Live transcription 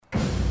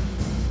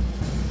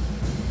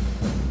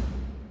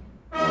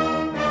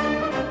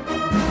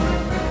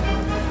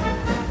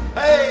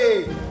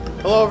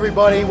Hello,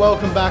 everybody.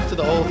 Welcome back to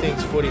the All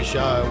Things Footy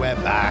Show. We're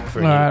back for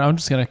All right, I'm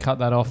just going to cut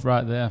that off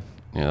right there.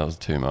 Yeah, that was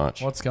too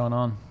much. What's going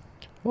on?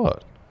 What?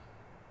 It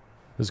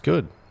was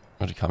good.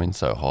 Why'd you come in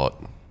so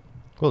hot?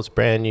 Well, it's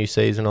brand new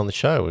season on the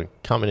show. We're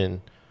coming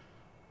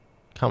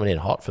in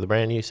hot for the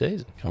brand new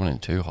season. Coming in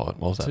too hot.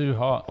 What was that? Too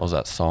hot. What was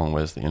that song?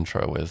 Where's the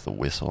intro? Where's the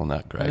whistle and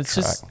that great It's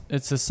track?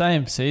 it's the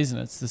same season.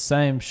 It's the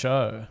same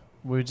show.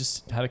 We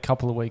just had a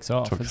couple of weeks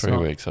off. Took It's 3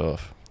 not- weeks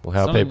off. Well,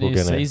 how it's are not a people new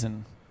going to?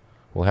 season.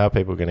 Well, how are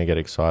people going to get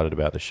excited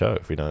about the show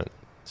if we don't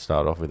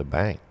start off with a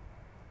bang?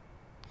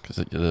 Because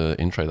the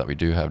intro that we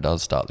do have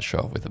does start the show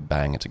off with a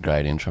bang. It's a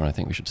great intro, and I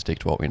think we should stick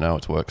to what we know.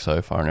 It's worked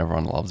so far, and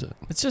everyone loves it.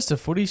 It's just a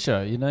footy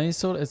show, you know. It's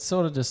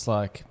sort of just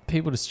like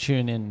people just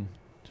tune in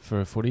for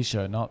a footy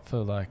show, not for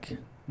like.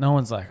 No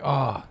one's like,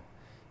 oh,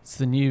 it's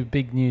the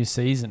big new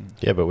season.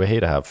 Yeah, but we're here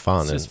to have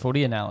fun. It's just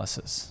footy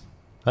analysis.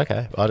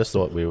 Okay, I just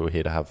thought we were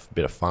here to have a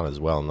bit of fun as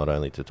well, not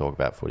only to talk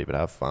about footy, but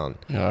have fun.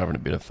 Yeah, having a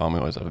bit of fun. We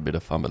always have a bit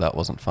of fun, but that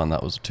wasn't fun.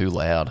 That was too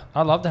loud.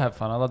 I love to have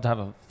fun. I love to have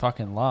a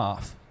fucking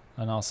laugh,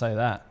 and I'll say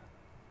that.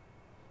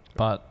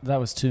 But that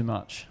was too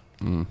much.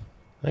 Mm.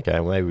 Okay,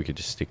 well, maybe we could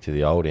just stick to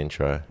the old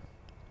intro.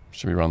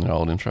 Should we run the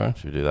old intro?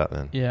 Should we do that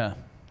then? Yeah.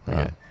 Okay.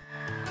 Right.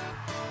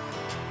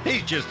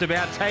 He's just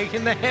about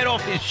taking the head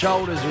off his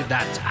shoulders with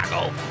that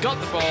tackle. Got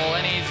the ball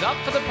and he's up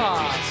for the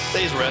pass.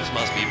 These refs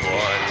must be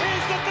blind.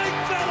 Here's the big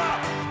fella.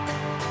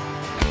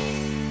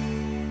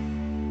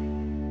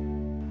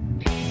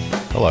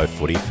 Hello,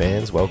 footy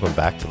fans. Welcome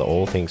back to the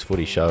All Things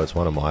Footy Show. It's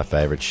one of my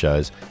favourite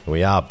shows, and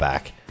we are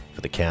back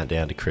for the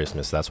countdown to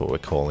Christmas. That's what we're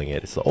calling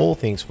it. It's the All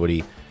Things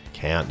Footy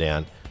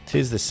Countdown.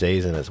 'Tis the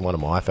season. It's one of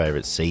my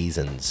favourite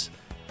seasons.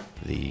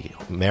 The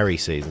merry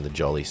season, the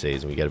jolly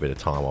season. We get a bit of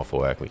time off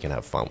work. We can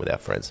have fun with our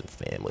friends and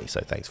family.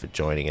 So thanks for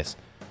joining us.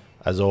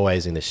 As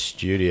always, in the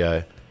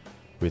studio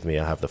with me,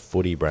 I have the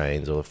footy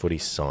brains or the footy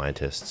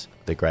scientists.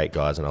 They're great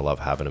guys, and I love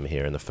having them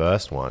here. And the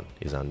first one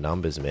is our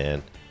numbers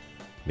man,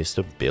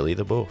 Mr. Billy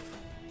the Boof.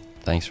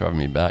 Thanks for having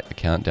me back. The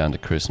countdown to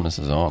Christmas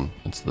is on.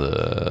 It's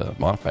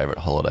my favourite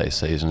holiday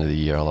season of the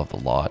year. I love the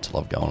lights. I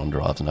love going on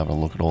drives and having a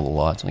look at all the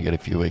lights, and I get a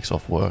few weeks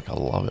off work. I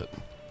love it.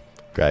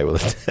 Great. Well,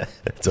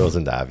 it's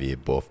awesome to have you,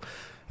 Buff.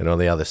 And on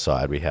the other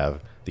side, we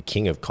have the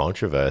king of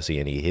controversy,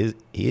 and he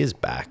is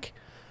back.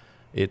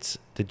 It's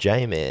the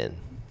J-Man.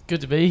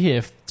 Good to be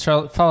here.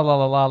 Fa la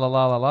la la la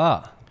la la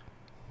la.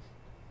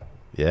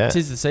 Yeah.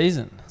 Tis the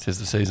season. Tis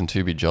the season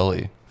to be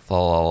jolly. Fa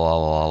la la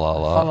la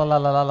la Fa la. la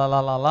la la la la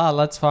la la.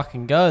 Let's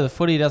fucking go. The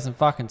footy doesn't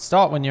fucking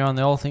stop when you're on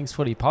the All Things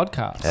Footy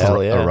podcast.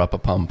 Hell yeah. A rappa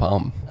pum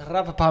pum.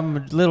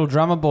 Rappa-pum, little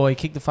drummer boy,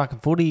 kick the fucking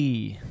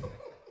footy.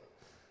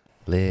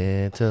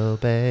 Little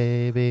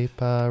baby,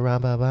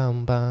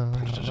 ba-ram-ba-bam-bam.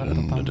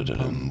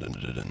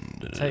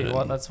 Tell you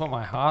what, that's what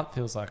my heart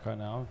feels like right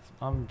now.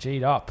 I'm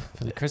G'd up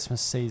for the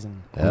Christmas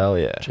season. Hell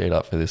yeah. Cheered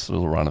up for this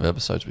little run of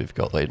episodes we've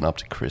got leading up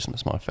to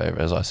Christmas. My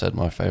favourite, as I said,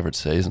 my favourite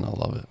season. I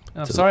love it.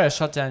 And I'm sorry I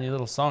shut down your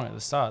little song at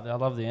the start. I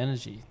love the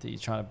energy that you're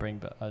trying to bring,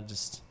 but I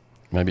just...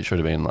 Maybe it should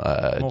have been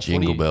More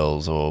Jingle footy.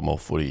 Bells or more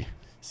footy.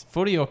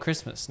 Footy or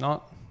Christmas,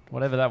 not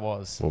whatever that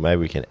was. Well, maybe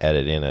we can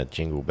edit in a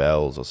Jingle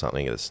Bells or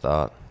something at the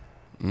start.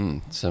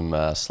 Some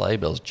sleigh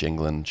bells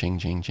jingling, ching,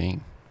 ching,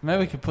 ching. Maybe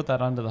we could put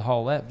that under the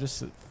whole app,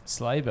 just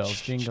sleigh bells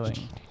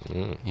jingling.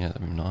 Yeah, that'd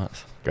be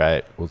nice.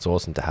 Great. Well, it's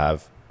awesome to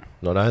have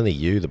not only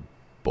you, the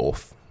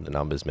Buff, the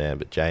numbers man,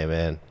 but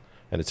J-Man.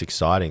 And it's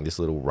exciting, this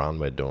little run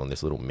we're doing,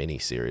 this little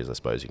mini-series, I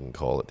suppose you can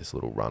call it, this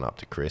little run up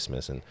to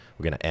Christmas. And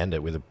we're going to end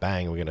it with a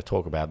bang. We're going to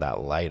talk about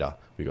that later.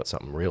 We've got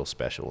something real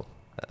special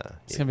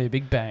It's going to be a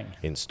big bang.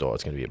 in store.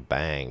 It's going to be a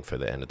bang for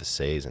the end of the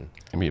season.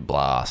 It's going to be a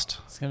blast.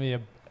 It's going to be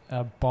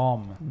a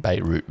bomb,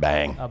 Beirut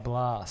bang. a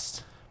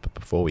blast. But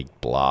before we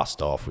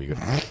blast off, we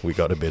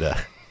got a bit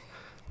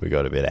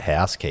of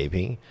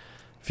housekeeping.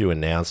 A few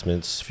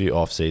announcements, a few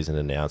off-season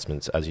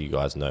announcements. As you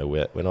guys know,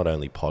 we're not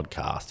only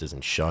podcasters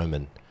and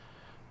showmen,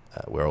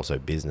 we're also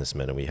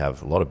businessmen, and we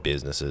have a lot of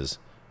businesses.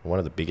 One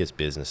of the biggest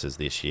businesses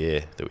this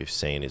year that we've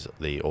seen is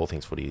the All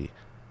Things Footy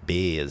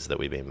beers that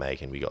we've been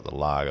making. We got the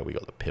lager, we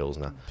got the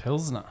Pilsner.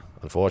 Pilsner.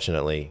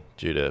 Unfortunately,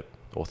 due to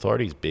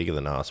authorities bigger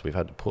than us, we've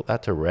had to put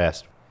that to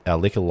rest. Our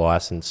liquor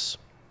license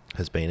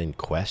has been in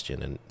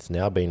question, and it's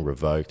now been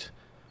revoked.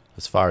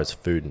 As far as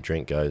food and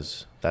drink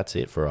goes, that's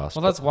it for us.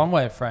 Well, that's one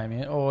way of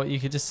framing it. Or you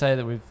could just say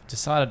that we've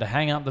decided to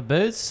hang up the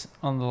boots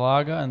on the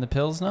lager and the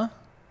Pilsner,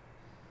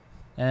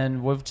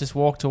 and we've just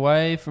walked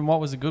away from what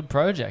was a good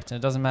project. And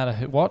it doesn't matter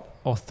what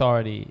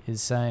authority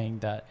is saying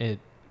that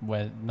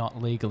we're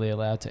not legally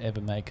allowed to ever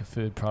make a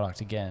food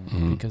product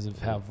again because of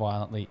how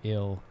violently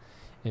ill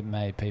it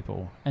made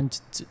people, and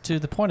to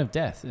the point of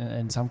death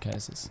in some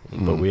cases.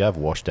 But we have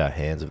washed our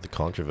hands of the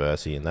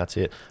controversy, and that's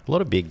it.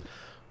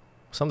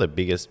 Some of the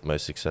biggest,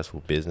 most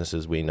successful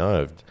businesses we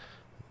know,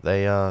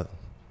 they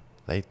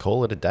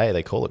call it a day.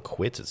 They call it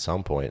quits at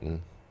some point,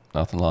 and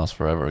Nothing lasts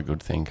forever. A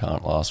good thing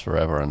can't last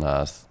forever. And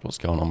what's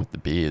going on with the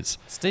beards?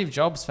 Steve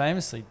Jobs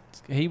famously,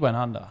 he went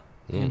under.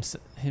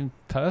 Him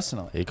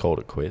personally. he called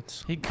it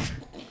quits.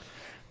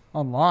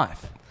 On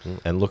life.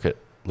 And look at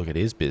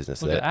his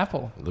business. Look there. at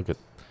Apple. Look at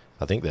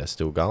I think they're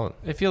still going.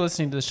 If you're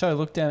listening to the show,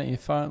 look down at your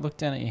phone. Look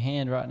down at your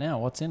hand right now.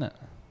 What's in it?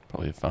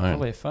 Probably a phone.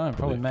 Probably a phone.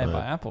 Probably Probably a made by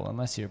phone. Apple,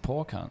 unless you're a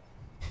poor cunt.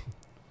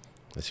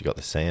 Unless you got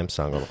the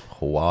Samsung or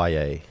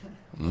Huawei.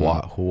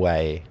 Mm.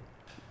 Huawei.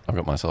 I've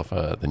got myself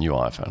the new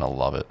iPhone. I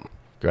love it.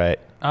 Great.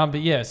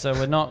 But yeah, so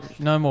we're not.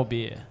 No more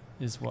beer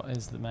is what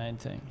is the main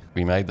thing.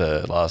 We made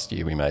this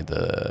year we made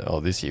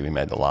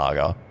the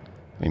lager.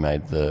 We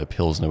made the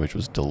Pilsner, which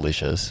was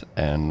delicious,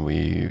 and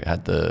we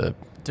had the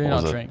Do what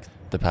not was it? drink.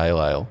 The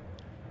pale ale.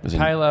 It was in-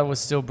 Pale ale was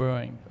still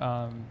brewing,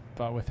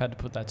 but we've had to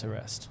put that to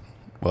rest.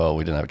 Well,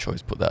 we didn't have a choice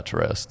to put that to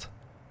rest.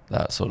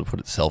 That sort of put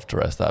itself to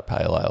rest, that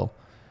pale ale.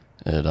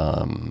 It,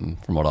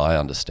 from what I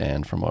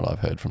understand, from what I've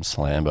heard from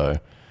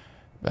Slambo,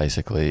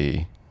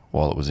 basically,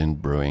 while it was in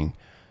brewing,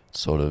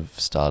 sort of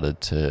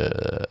started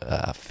to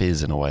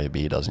fizz in a way a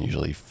beer doesn't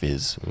usually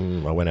fizz.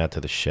 I went out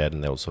to the shed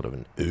and there was sort of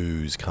an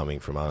ooze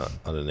coming from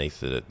underneath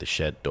the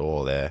shed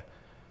door there.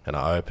 And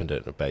I opened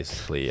it and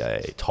basically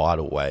a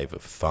tidal wave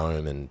of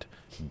foam and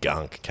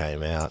gunk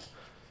came out.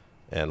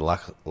 And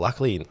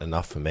luckily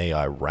enough for me,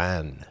 I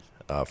ran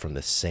from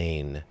the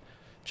scene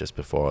just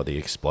before the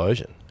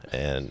explosion.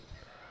 And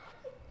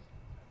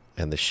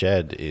the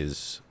shed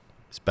is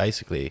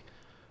basically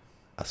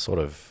a sort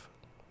of,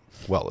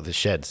 well, the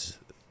shed's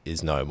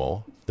is no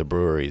more. The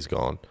brewery's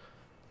gone.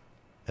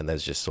 And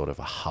there's just sort of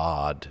a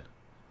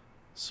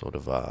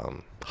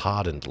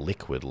hardened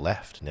liquid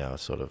left now,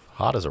 sort of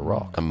hard as a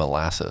rock. A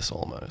molasses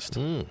almost.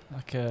 It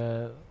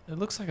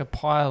looks like a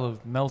pile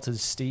of melted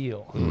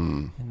steel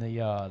in the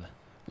yard.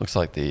 Looks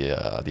like the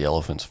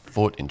elephant's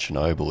foot in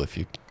Chernobyl, if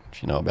you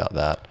know about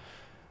that.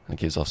 And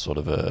it gives off sort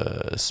of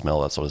a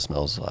smell that sort of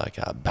smells like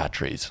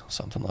batteries,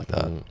 something like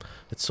that.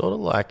 It's sort of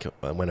like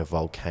when a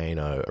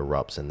volcano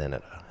erupts and then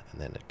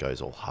it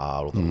goes all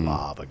hard, or the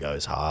lava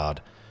goes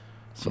hard.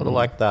 Sort of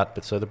like that,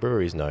 but so the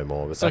brewery's no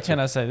more. But So can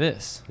I say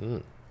this?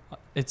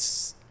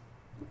 It's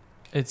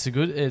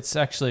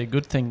actually a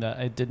good thing that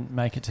it didn't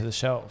make it to the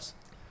shelves.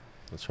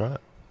 That's right.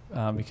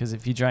 Because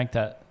if you drank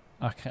that,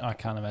 I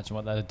can't imagine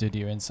what that'd do to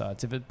your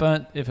insides. If it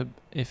burnt through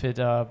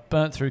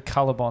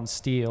Colorbond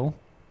steel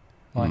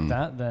like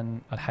that,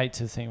 then I'd hate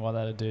to think what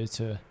that'd do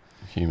to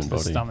Human the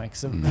body.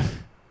 stomachs of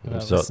our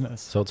So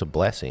listeners. it's a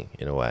blessing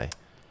in a way.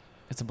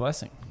 It's a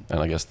blessing. And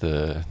I guess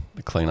the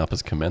cleanup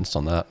has commenced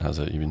on that. Has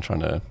it? You've been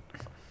trying to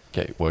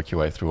work your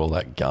way through all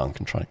that gunk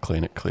and trying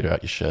to clear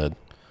out your shed.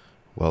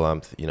 Well,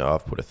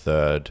 I've put a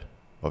third.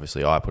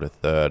 Obviously, I put a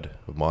third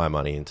of my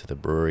money into the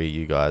brewery.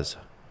 You guys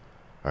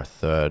are a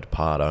third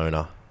part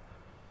owner.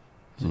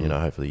 So,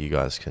 hopefully you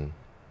guys can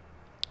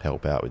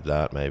help out with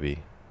that. Maybe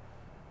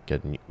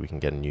we can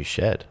get a new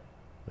shed.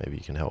 Maybe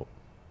you can help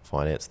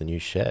finance the new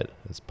shed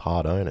as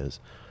part owners.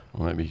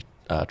 Or maybe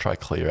try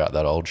clear out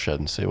that old shed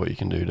and see what you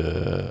can do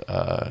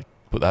to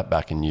put that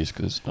back in use.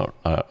 Because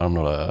I'm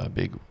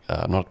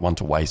not one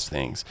to waste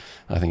things.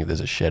 I think if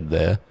there's a shed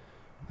there,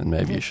 then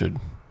maybe you should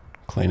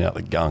clean out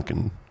the gunk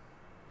and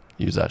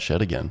use that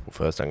shed again. Well,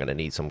 first, I'm going to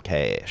need some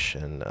cash,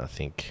 and I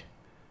think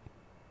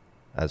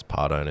as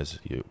part owners,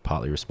 you're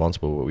partly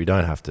responsible. But we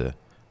don't have to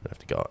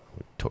go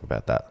talk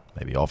about that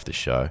maybe off the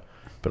show.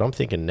 But I'm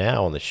thinking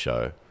now on the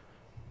show,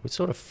 it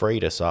sort of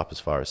freed us up as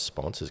far as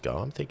sponsors go.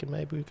 I'm thinking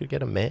maybe we could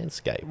get a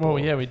Manscaped. Well,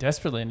 yeah, we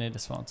desperately need a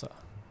sponsor.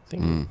 I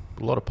think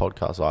a lot of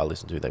podcasts I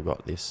listen to, they've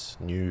got this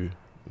new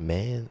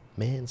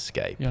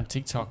Manscaped. You're on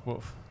TikTok,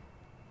 Wolf.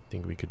 I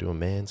think we could do a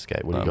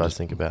Manscaped. What do you guys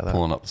think about that?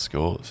 Pulling up the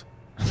scores.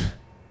 You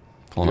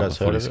Pulling up guys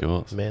the heard footy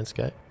of it? scores.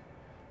 Manscaped?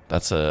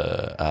 That's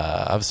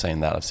I've seen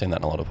that. I've seen that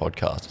in a lot of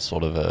podcasts. It's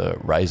sort of a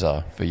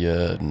razor for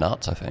your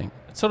nuts, I think.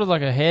 It's sort of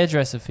like a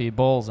hairdresser for your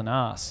balls and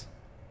ass.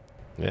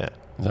 Yeah.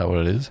 Is that what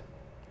it is?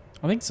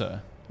 I think so.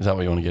 Is that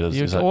what you want to get?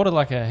 You order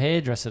like a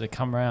hairdresser to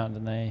come around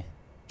and they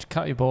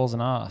cut your balls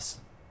and ass.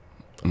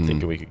 I'm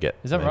thinking we could get.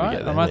 Is that maybe right?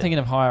 get Or them am I in. thinking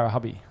of Hire a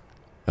Hubby?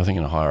 I'm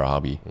thinking of hire a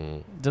hubby.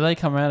 Do they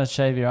come around and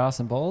shave your ass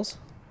and balls?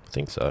 I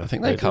think so. I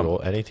think they come. do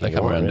anything. They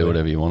come around and do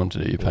whatever you want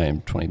them to do. You pay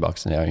them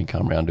 $20 an hour. You can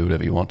come around and do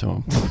whatever you want to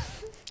them.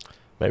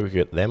 Maybe we could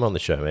get them on the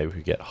show. Maybe we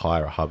could get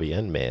Hire a Hubby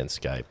and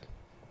Manscaped.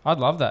 I'd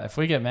love that. If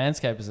we get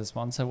Manscaped as a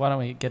sponsor, why don't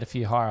we get a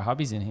few Hire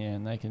Hubbies in here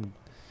and they can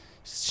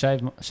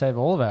shave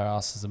all of our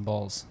asses and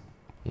balls?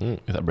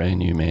 With that brand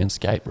new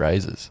Manscaped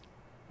razors.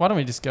 Why don't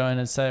we just go in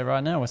and say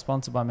right now we're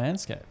sponsored by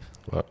Manscaped?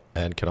 Well,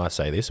 and can I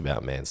say this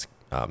about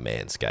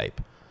Manscaped?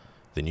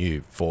 The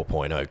new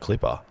 4.0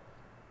 clipper.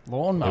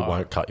 Lawnmower. It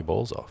won't cut your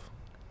balls off.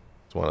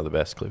 It's one of the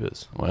best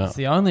clippers. Wow. It's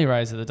the only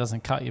razor that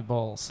doesn't cut your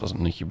balls. Doesn't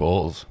nick your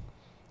balls.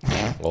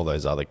 All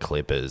those other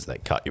clippers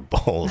that cut your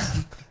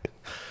balls.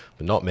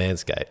 But not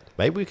Manscaped.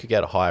 Maybe we could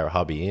get a Hire a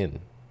Hubby in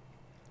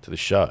to the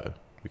show.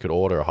 We could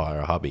order a Hire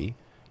a Hubby,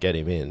 get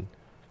him in.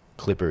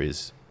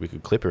 We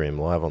could clipper him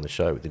live on the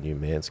show with the new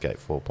Manscaped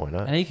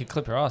 4.0. And he could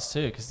clip her ass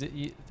too, because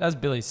as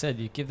Billy said,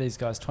 you give these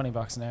guys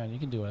 $20 an hour and you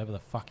can do whatever the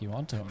fuck you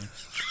want to them.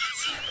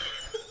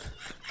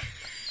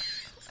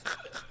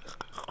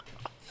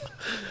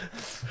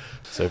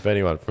 So if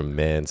anyone from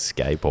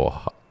Manscaped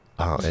or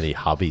any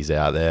hubbies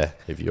out there,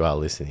 if you are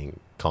listening,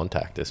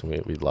 contact us.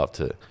 And we'd love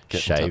to Get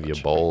in shave your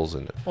touch. balls.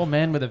 And Or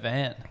man with a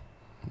van.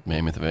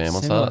 Man with a van,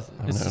 what's Similar- that? I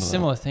haven't It's heard a of that.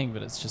 similar thing,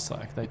 but it's just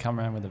like they come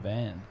around with a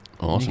van.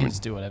 You Awesome. can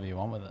just do whatever you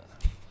want with it.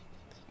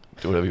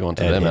 Do whatever you want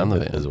to them and the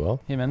van. as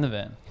well. Him and the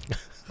van.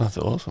 That's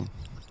awesome.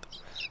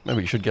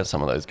 Maybe you should get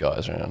some of those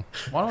guys around.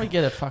 Why don't we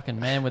get a fucking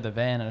man with a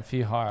van and a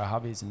few higher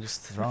hubbies and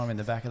just throw him in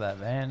the back of that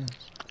van?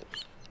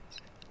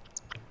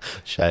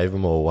 Shave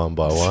them all one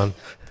by one.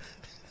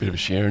 Bit of a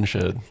sharing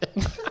shed.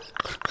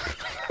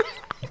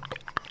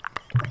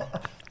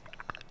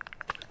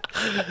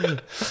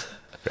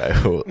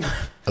 Okay, well,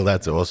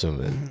 that's awesome.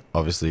 And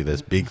obviously,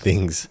 there's big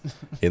things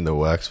in the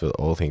works for the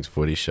All Things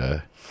Footy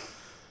show.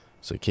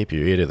 So keep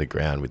your ear to the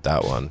ground with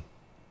that one.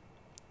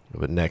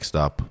 But next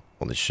up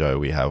on the show,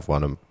 we have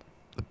one of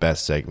the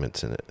best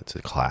segments, and it's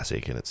a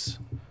classic, and it's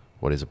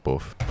what is a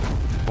buff?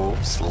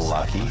 Buff's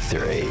Lucky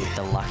Three.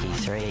 The lucky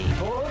three.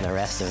 The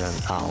rest of them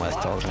aren't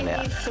worth talking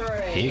about.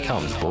 Here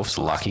comes Buff's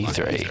Lucky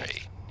Three.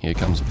 Here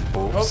comes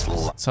Buff's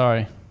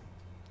Sorry,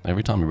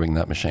 every time we bring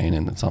that machine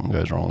in, then something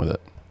goes wrong with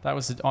it. that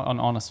was an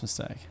honest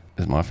mistake.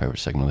 This is my favourite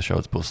segment of the show.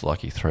 It's Buff's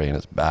Lucky Three, and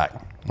it's back.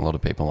 A lot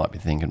of people might be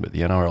thinking, but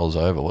the NRL's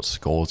over. What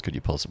scores could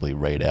you possibly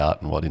read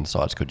out, and what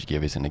insights could you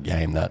give us in a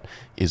game that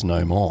is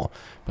no more?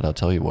 But I'll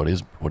tell you what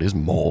is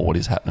more. What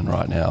is happening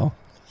right now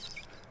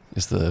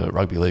is the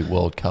Rugby League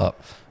World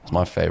Cup. It's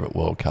my favourite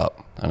World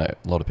Cup. I know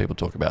a lot of people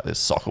talk about this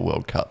Soccer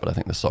World Cup, but I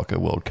think the Soccer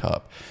World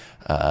Cup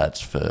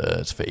it's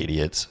for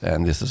idiots,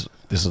 and this is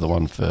the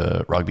one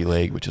for Rugby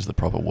League, which is the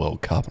proper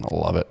World Cup, and I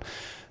love it.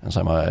 And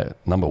so my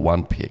number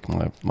one pick,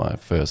 my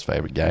first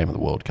favourite game of the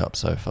World Cup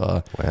so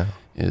far, Wow.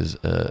 is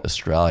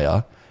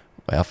Australia,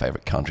 our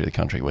favourite country, the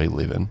country we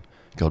live in.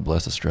 God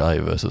bless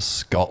Australia versus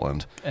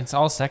Scotland. And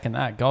so I'll second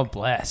that. God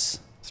bless.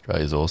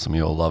 Australia's awesome.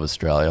 You all love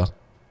Australia.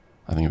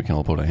 I think we can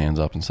all put our hands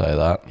up and say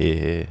that.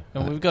 Yeah.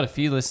 And we've got a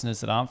few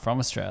listeners that aren't from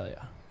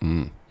Australia.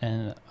 Mm.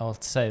 And I'll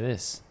say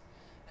this.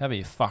 How about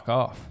you fuck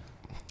off?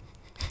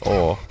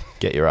 Or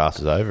get your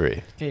asses over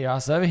here. Get your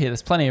ass over here.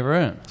 There's plenty of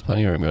room. There's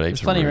plenty of room. We've got There's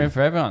heaps plenty of of room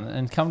for everyone.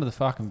 And come to the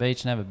fucking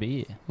beach and have a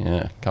beer.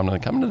 Yeah, come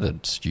to the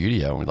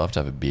studio, and we'd love to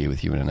have a beer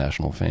with you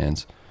international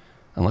fans.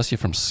 Unless you're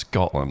from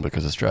Scotland,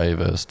 because Australia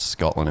versus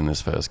Scotland in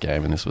this first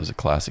game, and this was a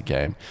classic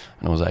game,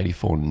 and it was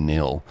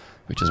 84-0,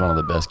 which is one of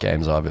the best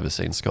games I've ever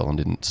seen. Scotland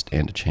didn't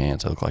stand a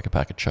chance. They look like a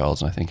pack of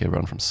childs, and I think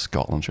everyone from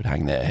Scotland should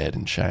hang their head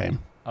in shame.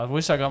 I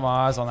wish I got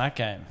my eyes on that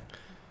game.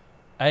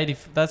 80.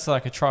 That's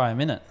like a try a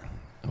minute.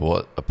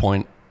 What, a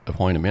point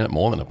a minute?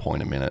 More than a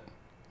point a minute.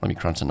 Let me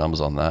crunch the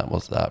numbers on that.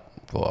 What's that?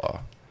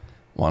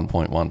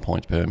 1.1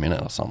 points per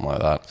minute or something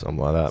like that. Something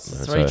like that.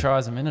 It's 3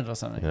 tries a minute or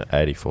something.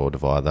 84,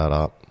 divide that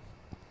up.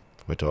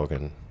 We're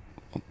talking...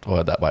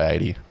 Divide that by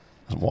 80.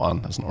 That's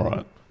 1. That's not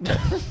right.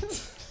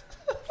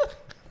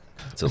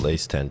 It's at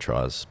least 10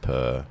 tries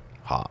per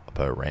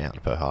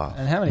round, per half.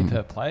 And how many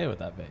per player would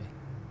that be?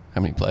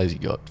 How many players you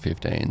got?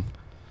 15.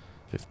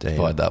 15.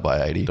 Divide that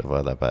by 80.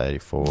 Divide that by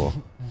 84.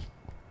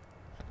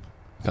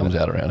 Comes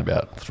out around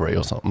about 3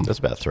 or something. That's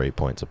about 3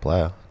 points a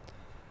player.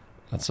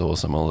 That's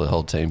awesome. Well, the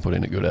whole team put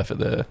in a good effort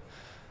there,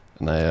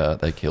 and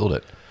they killed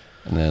it.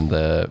 And then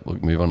we'll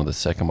move on to the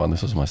second one.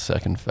 This was my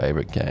second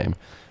favourite game.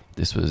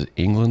 This was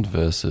England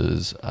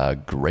versus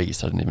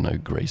Greece. I didn't even know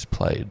Greece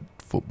played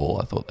football.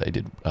 I thought they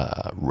did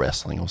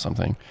wrestling or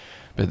something.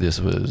 But this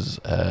was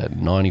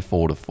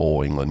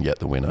 94-4. England get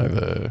the win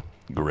over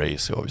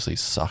Greece, who obviously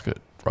suck at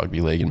rugby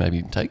league and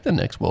maybe take the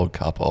next World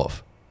Cup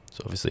off. It's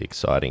obviously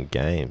exciting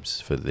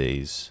games for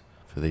these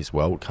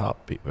World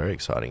Cup. Very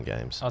exciting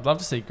games. I'd love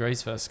to see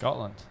Greece versus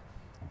Scotland.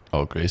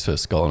 Oh, Greece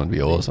versus Scotland would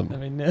be awesome. I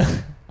mean,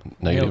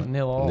 Negative.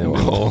 nil all. Nil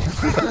all.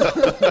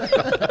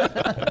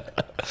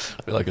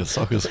 Be like a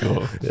soccer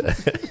score.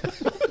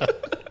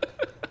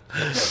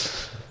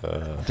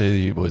 Did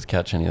you boys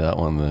catch any of that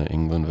one, the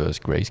England versus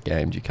Greece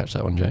game? Did you catch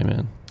that one,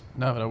 J-Man?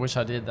 No, but I wish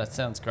I did. That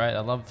sounds great. I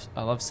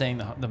love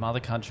seeing the mother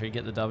country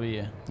get the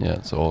W. Yeah,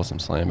 it's awesome.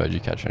 Slambo, did you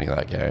catch any of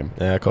that game?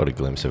 Yeah, I caught a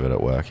glimpse of it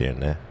at work here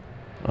and there.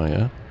 Oh,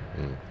 yeah?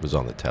 It was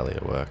on the telly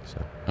at work.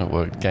 So At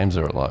work. Games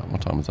are at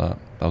what time was that?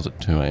 That was at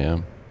 2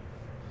 a.m.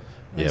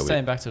 We're Yeah,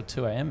 staying back till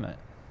 2 a.m., mate.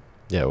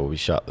 yeah, well, we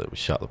shut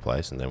the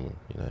place and then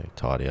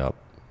tidy up,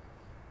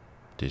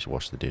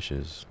 wash the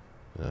dishes.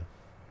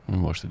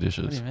 And wash the What do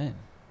dishes. you mean?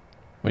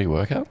 What do you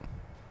work at?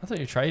 I thought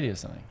you were tradie or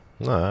something.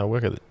 No, I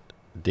work at the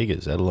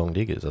Diggers, Edelong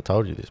Diggers. I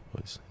told you this,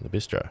 boys. The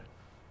bistro.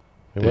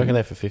 Been Yeah. working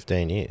there for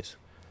 15 years.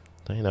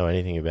 Don't you know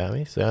anything about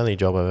me? It's the only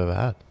job I've ever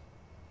had.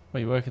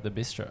 Well, you work at the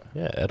bistro.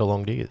 Yeah,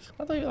 Edelong Diggers.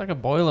 I thought you were like a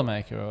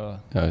boilermaker or.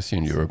 I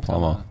assumed you were a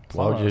plumber.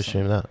 Why would you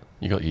assume that?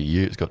 You got your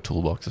ute. It's got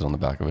toolboxes on the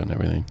back of it and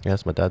everything. Yeah,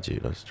 that's my dad's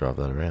ute. I just drive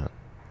that around.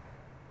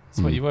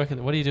 So what you work at?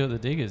 What do you do at the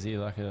Diggers? Are you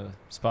like a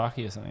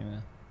Sparky or something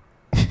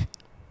there?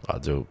 I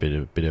do a bit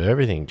of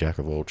everything. Jack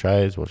of all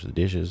trades, wash the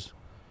dishes.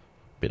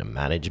 Bit of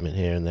management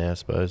here and there, I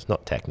suppose.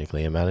 Not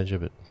technically a manager,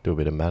 but do a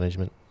bit of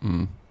management.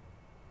 Mm.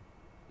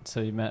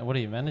 So what are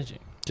you managing?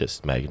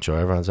 Just making sure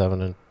everyone's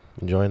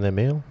enjoying their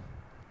meal.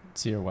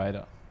 So you're a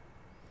waiter.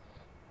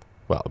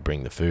 Well,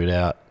 bring the food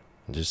out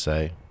and just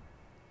say,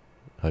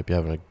 hope you're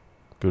having a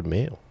good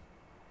meal.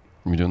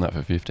 You've been doing that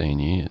for 15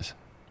 years.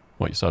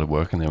 What, you started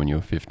working there when you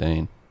were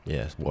 15?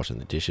 Yeah, washing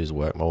the dishes,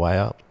 work my way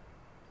up.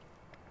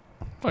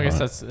 I guess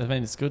Right.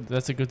 it's good.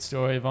 That's a good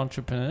story of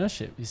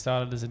entrepreneurship. You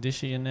started as a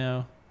dishy and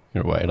now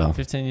You're a waiter.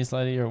 15 years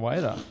later you're a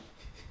waiter.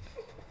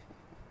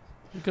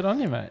 Good on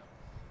you, mate.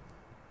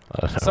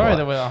 I don't know Sorry why,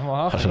 that I'm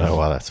I laughing. don't know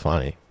why that's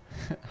funny.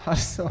 I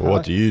just thought,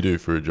 What do you do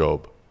for a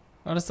job?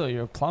 I just thought you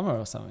were a plumber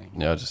or something.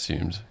 Yeah, I just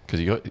assumed because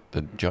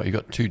you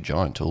got two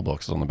giant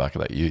toolboxes on the back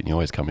of that ute, and you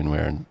always come in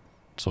wearing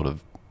sort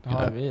of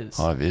High vis.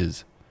 high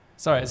vis.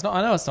 Sorry, it's not.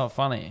 I know it's not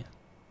funny.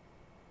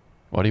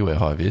 Why do you wear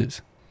high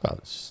vis? Well,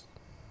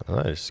 I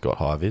don't know, it's got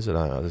high vis. I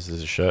don't know. This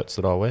is the shirts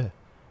that I wear.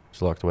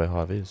 Just like to wear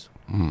high vis.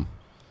 Hmm.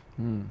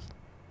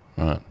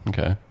 Right.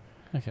 Okay.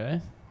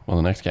 Okay. Well,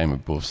 the next game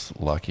of Buff's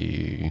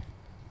lucky.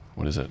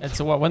 What is it? And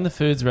so what? When the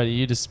food's ready,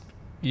 you just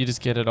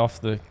get it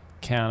off the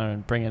counter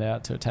and bring it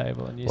out to a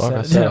table, and you Like set I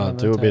it said, down I on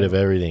the do a bit of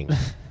table. everything.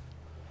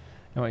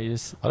 And what, you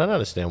just I don't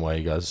understand why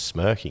you guys are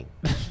smirking.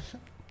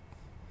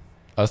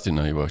 I just didn't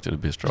know you worked at a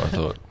bistro. I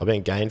thought. I've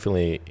been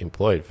gainfully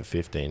employed for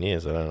 15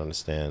 years. I don't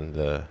understand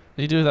the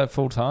do you do that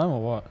full time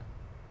or what?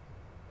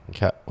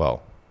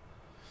 well,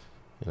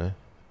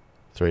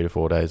 3 to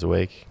 4 days a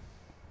week.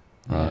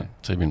 Right.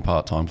 So you've been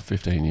part time for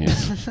 15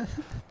 years.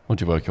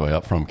 What'd you work your way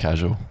up from?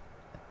 Casual.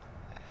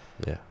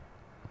 Yeah.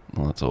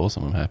 Well, that's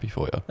awesome. I'm happy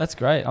for you. That's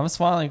great. I'm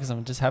smiling because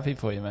I'm just happy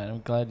for you, man.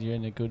 I'm glad you're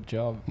in a good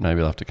job.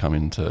 Maybe I'll have to come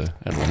into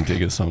Long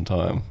Diggers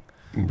sometime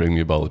and bring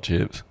me a bowl of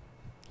chips.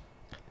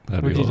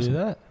 That'd Would be you awesome. do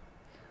that?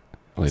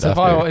 Well, you'd So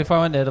have to. if I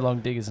went to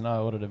Edelong Diggers and I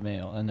ordered a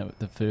meal and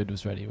the food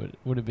was ready,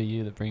 would it be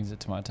you that brings it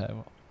to my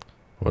table?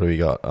 What do we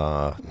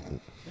got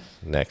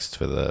next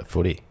for the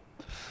footy?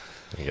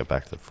 We get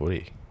back to the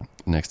footy.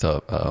 Next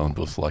up on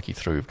Buff's Lucky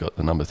 3, we've got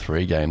the number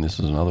 3 game. This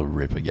was another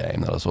ripper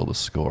game that I saw the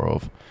score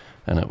of.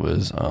 And it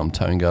was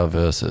Tonga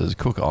versus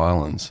Cook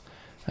Islands.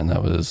 And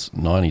that was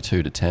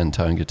 92-10.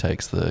 Tonga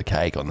takes the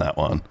cake on that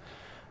one.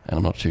 And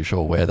I'm not too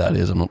sure where that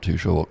is. I'm not too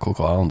sure what Cook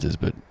Islands is,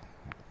 but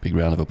big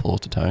round of applause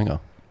to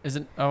Tonga. Is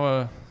it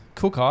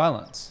Cook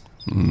Islands?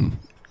 Mm.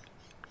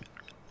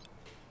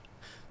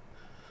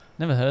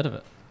 Never heard of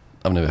it.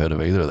 I've never heard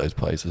of either of those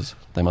places.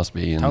 They must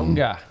be in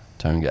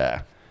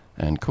Tonga.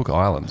 And Cook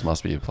Islands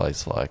must be a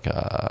place like...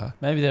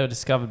 Maybe they were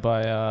discovered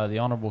by the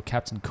Honourable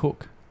Captain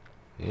Cook.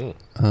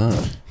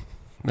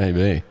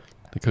 Maybe.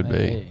 It could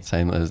Maybe. be.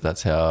 Same as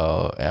that's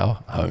how our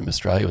home,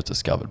 Australia, was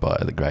discovered by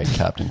the great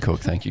Captain Cook.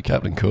 Thank you,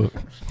 Captain Cook.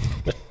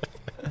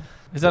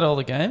 Is that all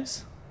the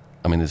games?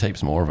 I mean, there's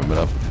heaps more of them, but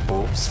I've...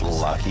 Buff's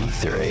Lucky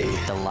 3.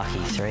 The lucky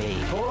three.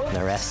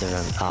 The rest of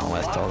them aren't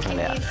worth talking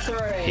about.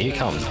 Here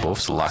comes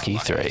Buff's Lucky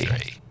 3. Well,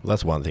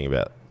 that's one thing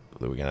about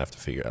that we're going to have to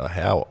figure out.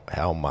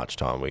 How much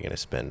time we're going to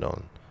spend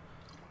on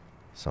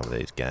some of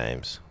these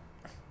games.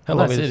 How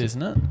long That's is it,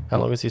 isn't it? How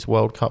long is this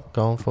World Cup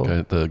going for?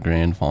 Go to the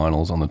grand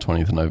finals on the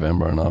 20th of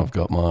November, and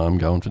I'm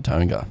going for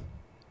Tonga.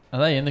 Are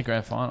they in the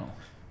grand final?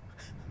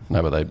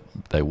 No, but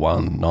they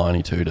won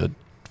 92-4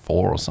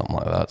 or something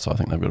like that, so I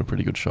think they've got a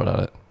pretty good shot at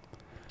it.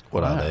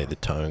 What Wow. are they? The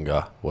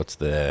Tonga? What's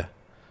their...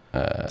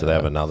 do they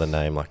have another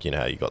name? Like, you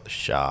got the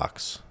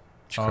Sharks.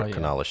 Oh, yeah.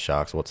 Cronulla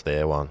Sharks. What's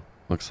their one?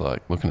 Looks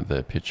like, looking at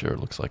their picture, it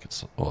looks like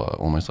it's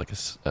almost like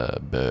a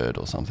bird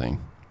or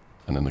something.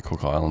 And then the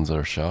Cook Islands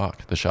are a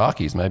shark. The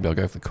Sharkies, maybe I'll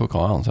go for the Cook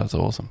Islands. That's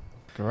awesome.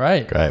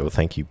 Great. Great. Well,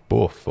 thank you,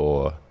 Buff,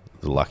 for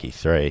the lucky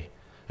 3.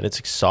 And it's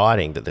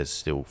exciting that there's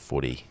still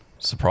footy.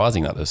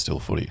 Surprising that there's still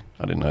footy.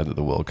 I didn't know that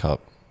the World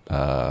Cup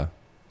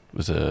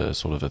was a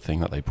sort of a thing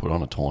that they put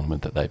on, a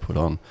tournament that they put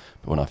on.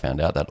 But when I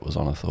found out that it was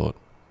on, I thought,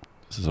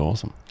 this is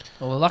awesome.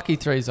 Well, the lucky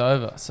three's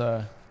over,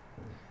 so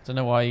I don't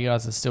know why you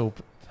guys are still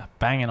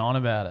banging on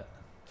about it.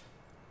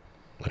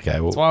 Okay,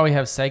 That's well, why we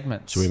have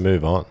segments. should we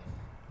move on?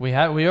 We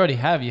already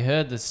have. You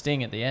heard the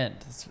sting at the end.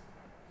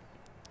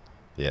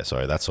 Yeah,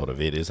 sorry, that's sort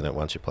of it, isn't it?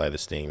 Once you play the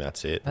sting,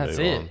 that's it. That's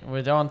Move it. on.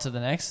 We're on to the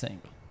next thing.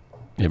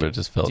 Yeah, but it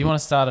just felt... Do you want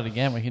to start it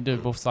again? We can do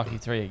Buff's Lucky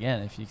 3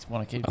 again if you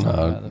want to keep I talking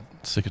know, about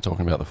sick of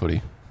talking about the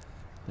footy.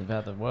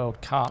 the World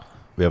Cup.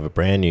 We have a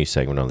brand new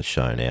segment on the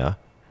show now,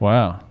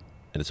 Wow.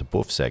 and it's a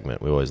Buff segment.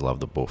 We always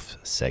love the Buff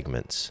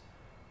segments.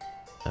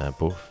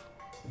 Buff?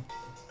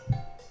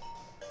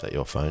 Is that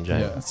your phone,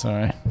 James? Yeah,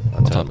 sorry.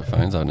 What type of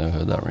phones? I've never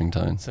heard that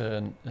ringtone.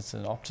 It's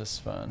an Optus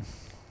phone.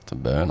 It's a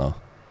burner.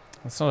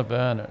 It's not a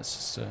burner. It's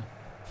just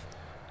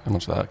How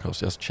much does that cost?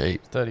 Just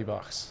cheap. $30.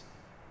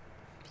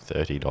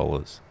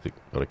 $30. Has it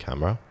got a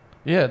camera?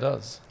 Yeah, it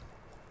does.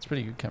 It's a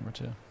pretty good camera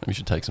too. Maybe we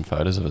should take some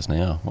photos of us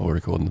now while we're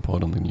recording the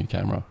pod on the new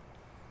camera.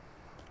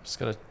 Just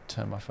got to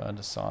turn my phone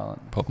to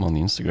silent. Pop them on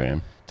the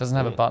Instagram. Doesn't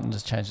have a button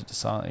to change it to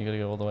silent. You got to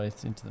go all the way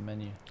into the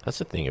menu. That's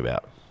the thing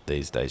about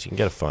these days. You can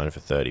get a phone for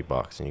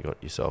 $30 and you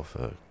got yourself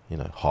a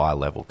high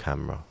level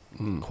camera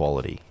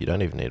quality. You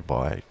don't even need to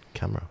buy a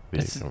camera.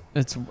 I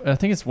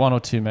think it's 1 or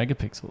 2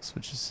 megapixels,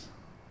 which is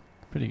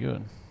pretty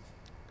good.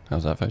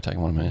 How's that for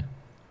taking one of me?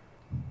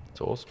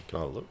 It's awesome. Can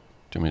I have a look?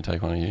 Do you want me to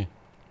take one of you?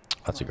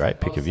 That's a great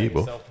pick of you,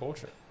 Buff.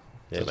 Self-portrait.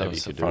 Yeah, So maybe that's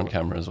you the could do front it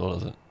camera as well,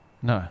 is it?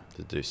 No.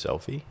 to do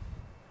selfie.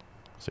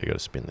 So you got to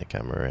spin the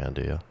camera around,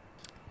 do you?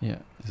 Yeah.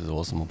 This is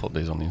awesome. We'll put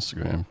these on the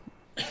Instagram.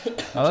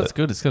 Oh, that's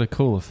good. It's got a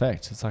cool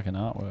effect. It's like an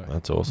artwork.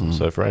 That's awesome.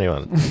 So for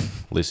anyone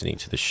listening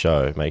to the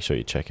show, make sure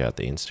you check out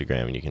the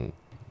Instagram and you can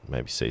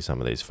maybe see some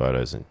of these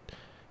photos and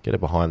get a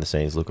behind the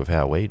scenes look of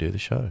how we do the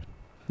show.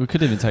 We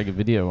could even take a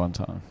video one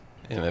time.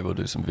 Yeah, maybe we'll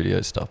do some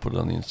video stuff, put it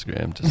on the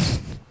Instagram,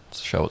 just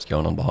to show what's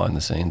going on behind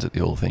the scenes at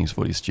the All Things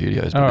Footy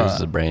Studios. But this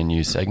is a brand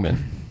new segment,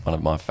 one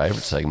of my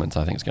favourite segments.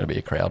 I think it's going to be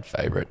a crowd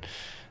favourite.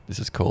 This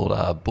is called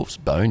Buff's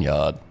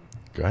Boneyard.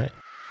 Great.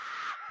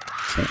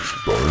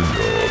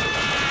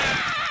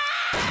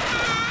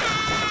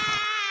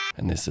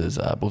 And this is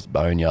Buff's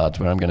Boneyard,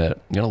 where I'm going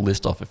to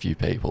list off a few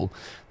people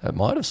that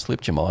might have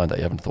slipped your mind that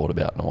you haven't thought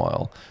about in a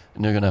while.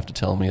 And you're going to have to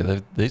tell me,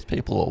 are these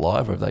people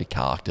alive, or have they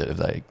carked it? Have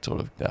they sort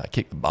of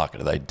kicked the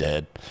bucket? Are they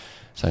dead?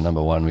 So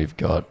number one, we've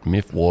got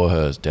Miff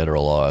Warhurst, dead or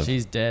alive.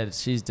 She's dead.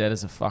 She's dead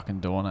as a fucking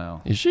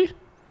doornail. Is she?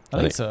 I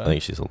think so. I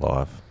think she's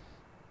alive.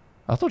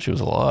 I thought she was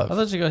alive. I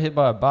thought she got hit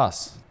by a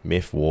bus.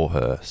 Miff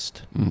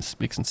Warhurst.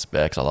 Spicks and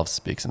Specs. I love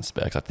Spicks and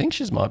Specs. I think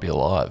she might be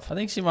alive. I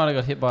think she might have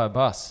got hit by a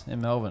bus in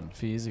Melbourne a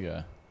few years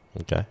ago.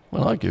 Okay.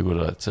 When I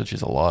googled it, it said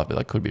she's alive, but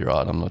that could be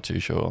right. I'm not too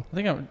sure. I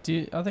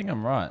think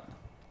I'm right.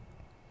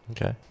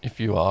 Okay. If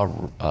you are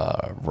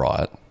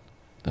right,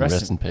 then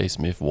rest in peace,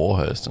 Miff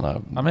Warhurst. And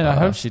I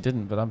hope she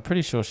didn't, but I'm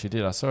pretty sure she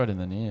did. I saw it in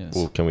the news.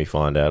 Well, can we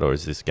find out, or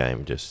is this game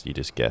you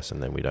just guess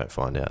and then we don't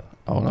find out?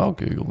 Oh, no, I'll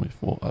Google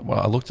Miff Warhurst. Well,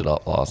 I looked it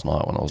up last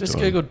night when I was just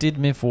doing... Google, did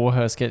Miff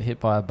Warhurst get hit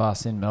by a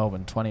bus in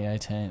Melbourne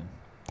 2018?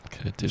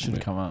 Okay, It should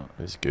come up.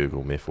 Just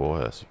Google Miff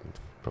Warhurst.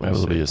 Maybe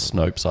there'll be a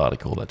Snopes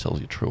article that tells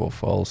you true or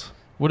false.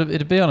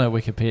 It'd be on her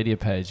Wikipedia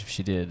page if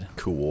she did.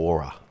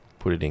 Kuora.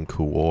 Put it in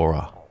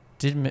Kuora.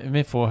 Did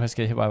Miff Warhurst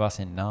get hit by a bus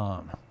in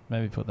Naarm?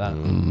 Maybe put that,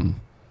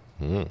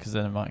 because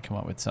then it might come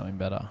up with something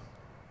better.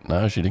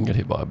 No, she didn't get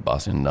hit by a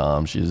bus in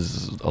Naarm.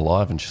 She's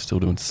alive and she's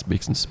still doing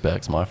Spicks and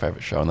Specs, my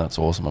favourite show, and that's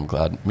awesome. I'm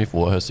glad. Miff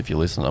Warhurst, if you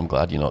listen, I'm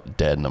glad you're not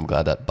dead, and I'm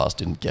glad that bus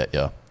didn't get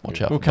you.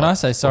 Watch out. Well, can I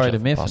say sorry to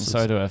Miff and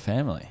sorry to her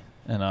family?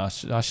 And I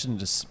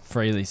shouldn't just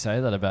freely say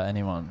that about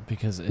anyone,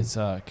 because it's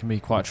can be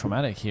quite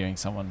traumatic hearing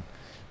someone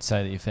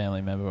say that your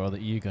family member or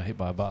that you got hit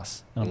by a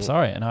bus. And I'm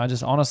sorry. And I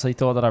just honestly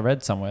thought that I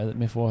read somewhere that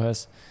Miff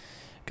Warhurst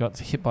got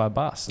hit by a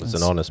bus. It's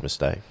an honest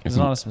mistake. It's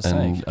an honest mistake.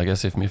 And I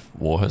guess if Miff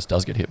Warhurst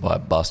does get hit by a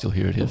bus, you'll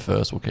hear it here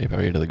first. We'll keep her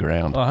ear to the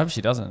ground. Well, I hope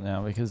she doesn't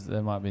now, because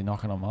they might be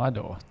knocking on my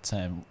door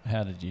saying,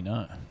 how did you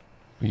know?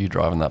 Were you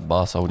driving that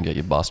bus? I wouldn't get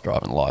your bus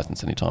driving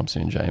license anytime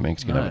soon, Jamie,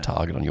 because you're going to have a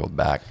target on your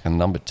back. And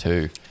number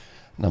two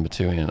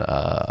in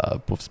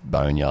Buff's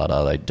Boneyard,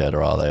 are they dead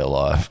or are they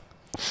alive?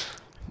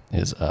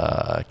 Is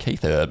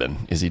Keith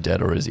Urban. Is he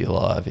dead or is he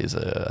alive?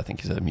 I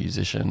think he's a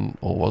musician,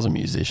 or was a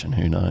musician,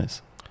 who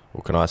knows?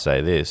 Well, can I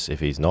say this? If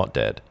he's not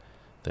dead,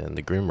 then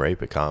the Grim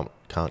Reaper can't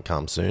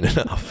come soon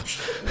enough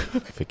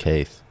for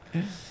Keith.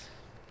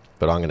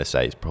 But I'm going to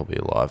say he's probably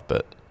alive,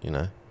 but,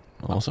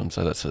 Awesome.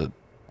 So that's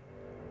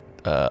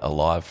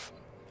alive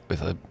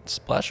with a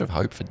splash of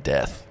hope for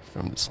death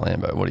from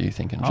Slambo. What are you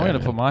thinking, Jamie? I'm going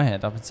to put my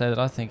hand up and say that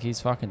I think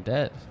he's fucking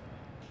dead.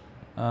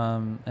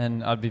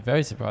 And I'd be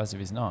very surprised if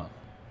he's not.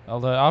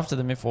 Although after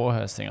the Miff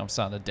Warhurst thing, I'm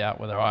starting to doubt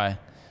whether I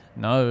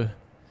know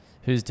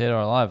who's dead or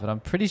alive. But I'm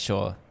pretty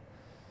sure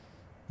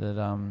that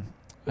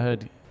I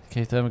heard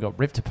Keith Urban got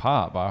ripped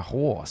apart by a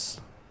horse.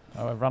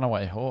 A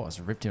runaway horse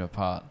ripped him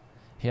apart.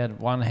 He had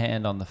one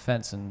hand on the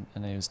fence and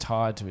he was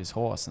tied to his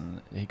horse,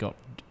 and he got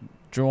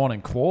drawn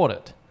and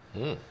quartered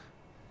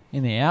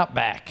in the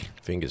outback.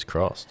 Fingers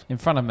crossed. In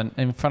front of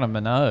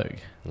Minogue.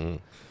 Mm.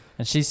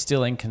 And she's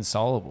still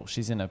inconsolable.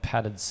 She's in a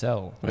padded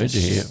cell. Where'd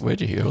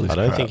you hear all this I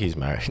don't crap? think he's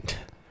married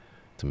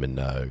to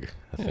Minogue.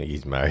 I think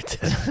he's married to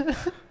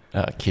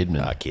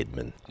Kidman.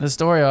 Kidman. The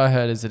story I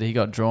heard is that he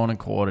got drawn and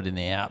quartered in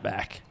the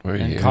outback. Where are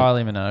you and hearing?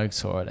 Kylie Minogue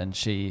saw it, and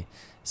she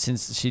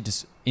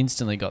just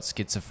instantly got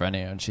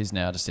schizophrenia, and she's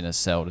now just in a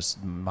cell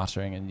just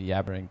muttering and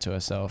yabbering to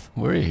herself.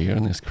 Where are you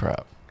hearing this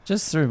crap?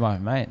 Just through my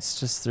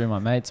mates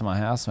and my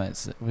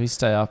housemates. We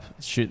stay up,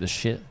 shoot the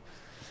shit,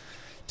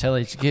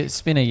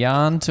 spin a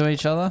yarn to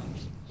each other.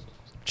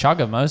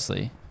 Chugger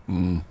mostly.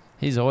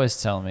 He's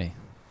always telling me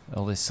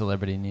all this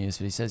celebrity news,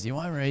 but he says, you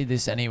won't read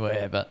this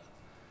anywhere, but...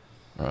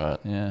 Right.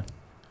 Yeah.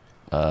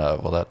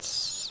 Well,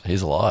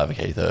 he's alive.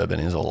 Keith Urban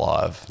is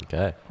alive.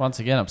 Okay. Once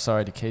again, I'm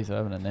sorry to Keith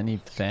Urban and any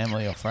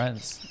family or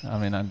friends. I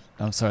mean,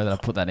 I'm sorry that I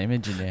put that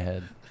image in your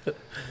head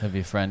of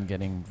your friend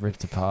getting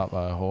ripped apart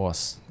by a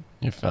horse.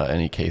 If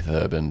any Keith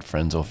Urban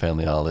friends or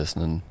family are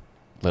listening,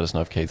 let us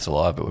know if Keith's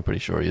alive, but we're pretty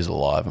sure he is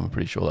alive, and we're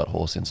pretty sure that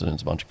horse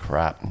incident's a bunch of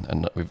crap.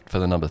 And for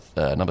the number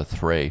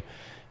 3,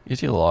 is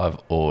he alive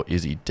or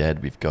is he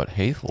dead? We've got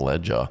Heath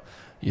Ledger.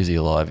 Is he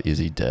alive? Is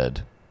he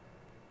dead?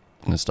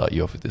 I'm going to start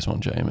you off with this one,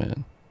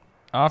 J-Man.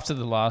 After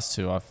the last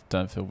two, I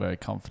don't feel very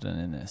confident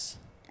in this.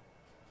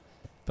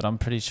 But I'm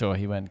pretty sure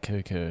he went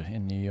cuckoo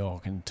in New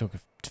York and took a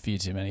few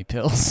too many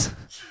pills.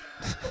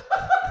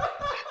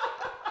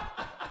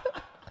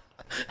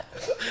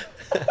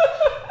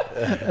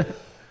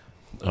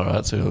 All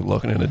right, so you're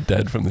locking in a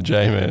dead from the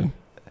J-Man.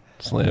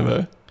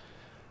 Slambo.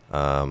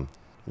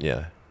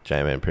 Yeah,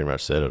 J-Man pretty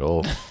much said it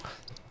all.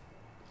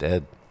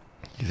 Dead.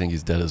 You think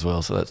he's dead as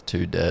well, so that's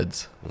 2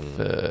 deads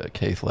for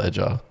Keith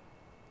Ledger.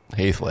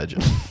 Heath Ledger.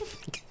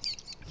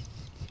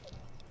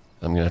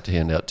 I'm going to have to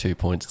hand out 2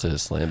 points to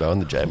Slambo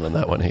and the Jamin on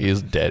that one. He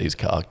is dead. He's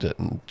carked it.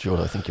 And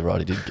Jordan, I think you're right.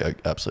 He did go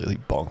absolutely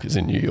bonkers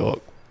in New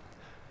York.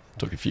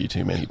 Took a few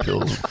too many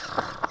pills.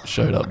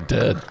 Showed up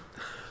dead.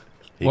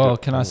 Well,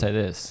 can I say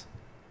this?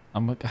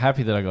 I'm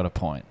happy that I got a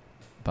point,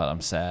 but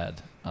I'm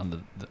sad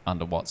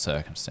under what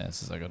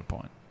circumstances I got a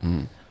point.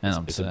 Mm.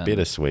 And It's a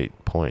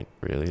bittersweet point,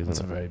 really, isn't It's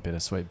it? a very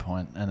bittersweet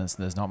point, and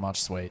there's not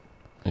much sweet.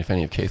 If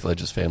any of Keith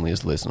Ledger's family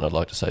is listening, I'd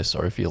like to say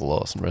sorry for your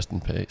loss and rest in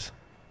peace.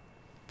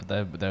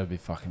 But they would be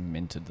fucking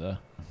minted though.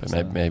 But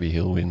So- maybe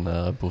he'll win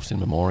Buffs in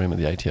Memoriam at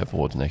the ATF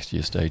Awards next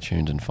year. Stay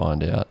tuned and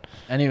find out.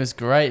 And he was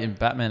great in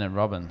Batman and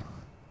Robin.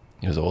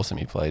 He was awesome.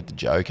 He played the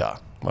Joker,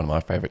 one of my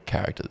favourite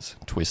characters.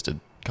 Twisted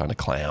kind of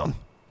clown.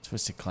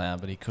 Twisted clown,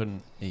 but he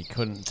couldn't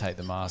take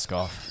the mask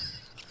off.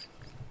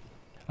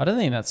 I don't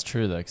think that's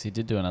true though, because he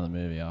did do another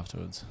movie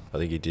afterwards. I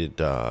think he did.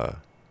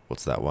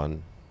 What's that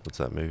one? What's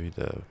that movie?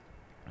 The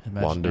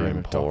Imagine Wonder Dream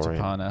of Dr.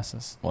 Emporium.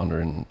 Parnassus.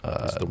 Wondering,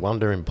 is the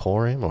Wonder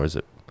Emporium, or is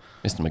it?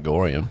 Mr.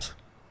 Megorium's.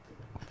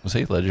 Was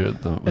Heath Ledger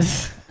at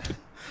the...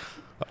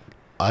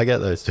 I get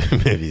those two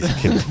movies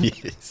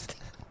confused.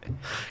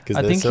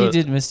 I think he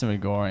did Mr.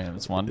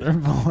 Megorium's Wonder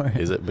Emporium.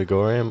 Is it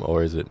Megorium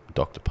or is it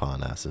Dr.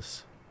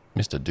 Parnassus?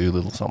 Mr.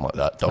 Doolittle, something like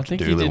that. I Dr.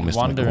 think Doolittle, he did Mr.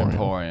 Wonder Megorium.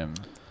 Emporium,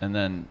 and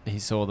then he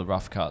saw the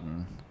rough cut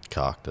and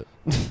Carked it.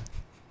 he's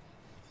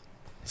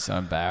so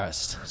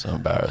embarrassed. So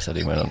embarrassed that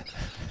he went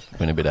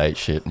a bit ape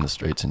shit in the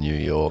streets of New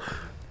York.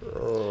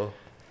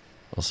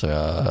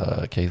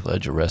 Also, Keith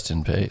Ledger, rest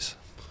in peace.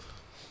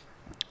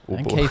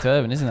 And Keith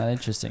Urban, isn't that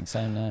interesting?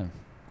 Same name.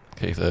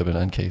 Keith Urban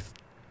and Keith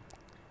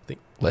Think-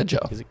 Ledger.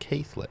 Is it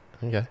Keith Ledger?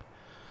 Okay.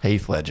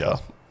 Heath Ledger.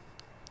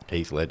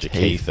 Keith Ledger.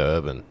 Keith. Keith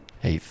Urban.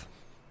 Heath.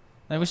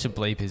 Maybe we should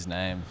bleep his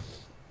name.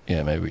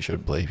 Yeah, maybe we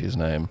should bleep his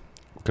name.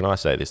 Can I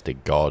say this to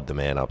God, the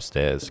man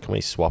upstairs? Can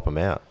we swap him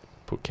out?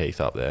 Put Keith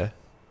up there.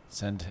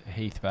 Send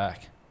Heath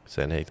back,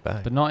 Send Heath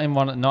back. but not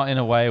in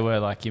a way where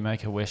like you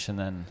make a wish and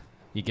then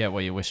you get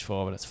what you wish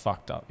for, but it's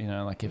fucked up. You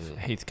know, like if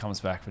Heath comes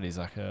back, but he's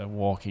like a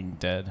walking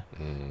dead.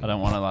 I don't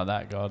want it like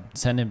that. God,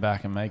 send him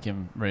back and make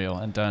him real,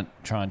 and don't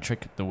try and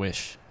trick the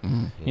wish.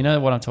 Mm. You know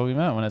what I'm talking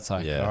about? When it's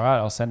like, Yeah. all right,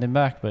 I'll send him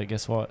back, but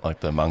guess what?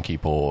 Like the monkey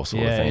paw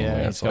sort of thing. Yeah, where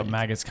he's it's got like,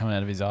 maggots coming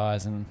out of his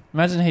eyes. And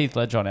imagine Heath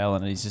Ledger on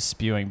Ellen and he's just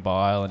spewing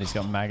bile and he's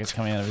got maggots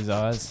coming out of his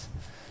eyes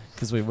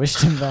because we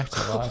wished him back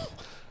to life.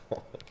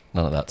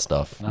 none of that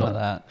stuff. None of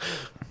that.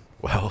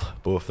 Well,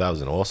 Boof, that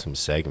was an awesome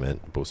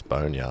segment. Buff's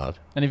Boneyard.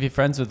 And if you're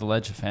friends with the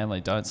Ledger family,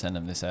 don't send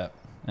them this app.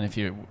 And if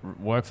you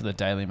work for the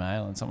Daily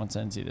Mail and someone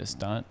sends you this,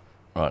 don't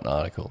Write an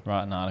article.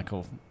 write an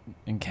article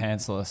and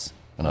cancel us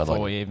And I'd before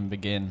like- we even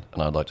begin.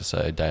 And I'd like to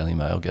say Daily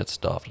Mail gets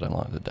stuffed. I don't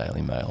like the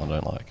Daily Mail. I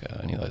don't like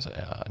any of those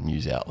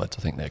news outlets.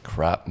 I think they're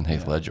crap. And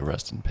Heath Yeah. Ledger,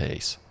 rest in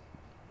peace.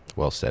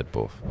 Well said,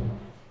 Buff.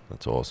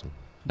 That's awesome.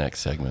 Next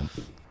segment.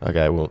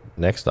 Okay, well,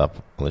 next up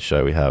on the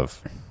show we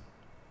have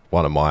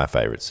one of my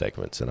favourite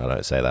segments, and I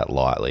don't say that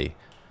lightly.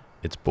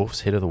 It's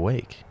Buff's Hit of the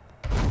Week.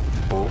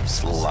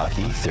 Buff's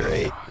Lucky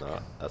 3. No,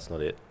 that's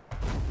not it.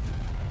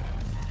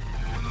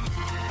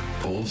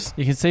 Buff's.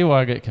 You can see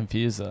why I get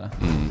confused though.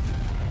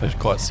 They're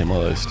quite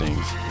similar, those stings.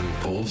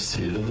 Buff's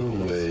Hit of the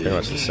Week. Pretty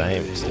much the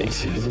same Buff's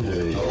thing. Hit of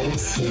the Week.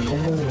 Buff's Hit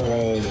of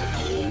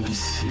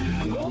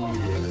the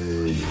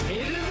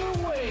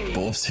Week.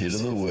 Buff's Hit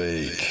of the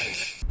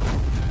Week.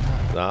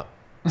 Nah.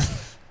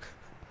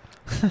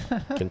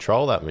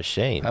 Control that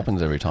machine.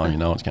 Happens every time. You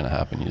know what's going to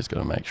happen. You just got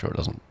to make sure it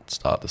doesn't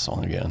start the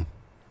song again.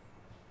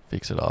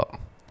 Fix it up.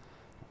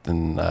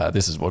 Then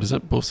this is, what is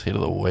it? Buff's Hit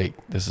of the Week.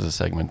 This is a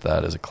segment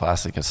that is a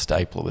classic, a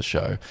staple of the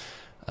show.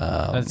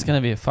 It's going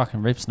to be a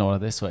fucking rip snorter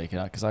this week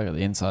because I got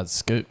the inside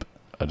scoop.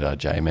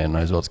 J-Man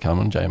knows what's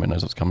coming. J-Man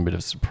knows what's coming. Bit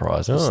of a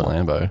surprise for Oh.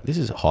 Slambo. This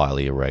is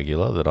highly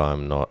irregular that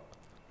I'm not.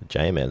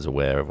 J-Man's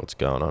aware of what's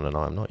going on, and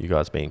I'm not. You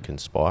guys been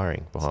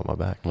conspiring behind my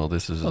back. Well,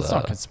 this is... Well, it's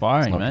not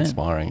conspiring, it's not man.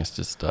 conspiring. It's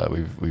just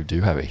we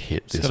do have a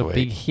hit It's this got a week.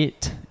 big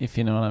hit, if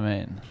you know what I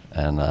mean.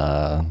 And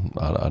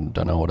I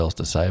don't know what else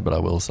to say, but I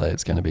will say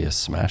it's going to be a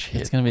smash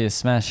hit. It's going to be a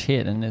smash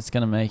hit, and it's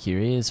going to make your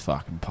ears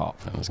fucking pop.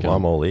 And it's Well,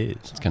 I'm gonna, all ears.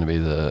 it's going to be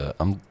the...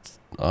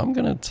 I'm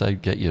going to say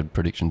get your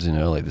predictions in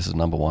early. This is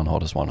number one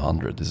hottest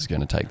 100. This is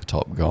going to take the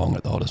top gong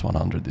at the hottest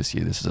 100 this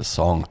year. This is a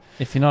song.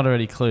 If you're not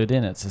already clued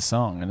in, it's a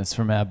song, and it's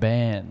from our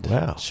band,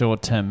 Wow.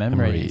 Short Term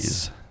Memories.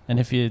 Memories. And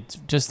if you're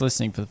just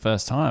listening for the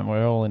first time,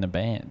 we're all in a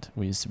band.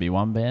 We used to be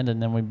one band,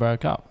 and then we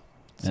broke up.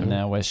 So- And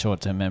now we're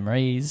Short Term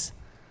Memories.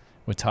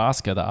 We're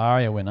Tasker, the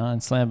ARIA winner, and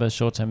Slambo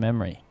Short Term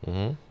Memory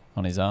Mm-hmm.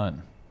 on his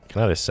own.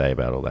 Can I just say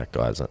about all that,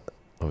 guys?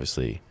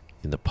 Obviously,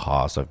 in the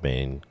past, I've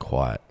been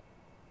quite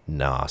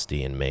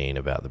nasty and mean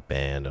about the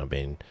band. I've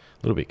been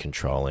a little bit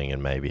controlling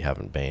and maybe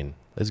haven't been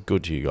as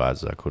good to you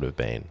guys as I could have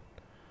been.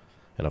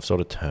 And I've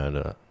sort of turned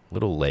a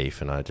little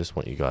leaf, and I just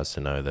want you guys to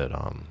know that,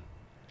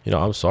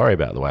 I'm sorry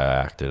about the way I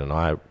acted, and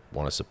I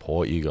want to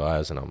support you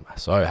guys, and I'm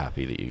so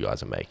happy that you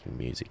guys are making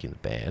music in the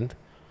band.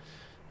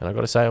 And I've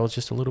got to say, I was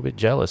just a little bit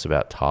jealous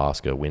about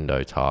Tasker,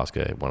 Window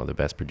Tasker, one of the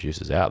best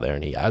producers out there,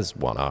 and he has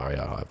won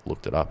ARIA. I've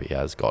looked it up. He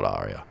has got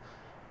ARIA.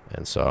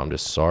 And so I'm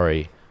just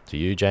sorry to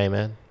you,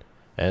 J-Man,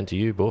 and to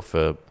you, Buff,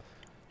 for,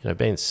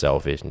 being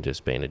selfish and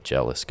just being a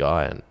jealous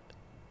guy,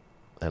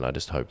 and I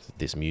just hope that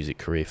this music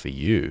career for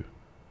you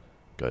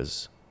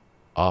goes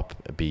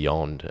up,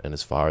 beyond, and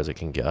as far as it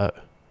can go.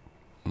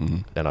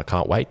 Mm. And I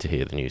can't wait to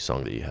hear the new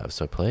song that you have.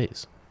 So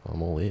please,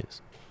 I'm all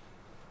ears.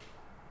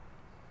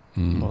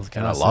 Mm. Well,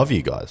 And I love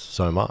you guys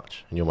so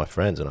much, and you're my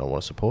friends, and I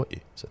want to support you.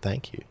 So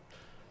thank you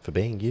for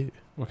being you.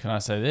 Well, can I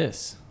say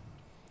this?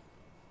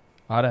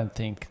 I don't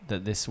think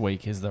that this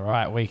week is the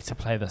right week to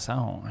play the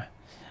song.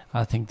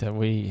 I think that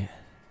we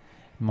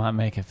might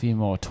make a few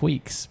more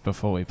tweaks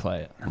before we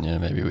play it. Yeah,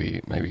 maybe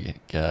we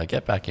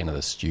get back into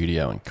the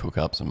studio and cook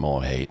up some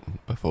more heat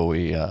before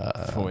we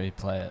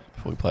Play it.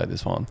 before we play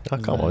this one. Oh,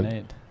 There's come no on.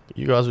 need.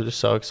 You guys were just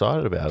so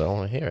excited about it. I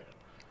want to hear it.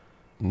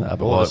 Nah,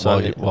 but All of a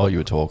sudden- while you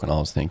were talking, I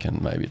was thinking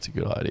maybe it's a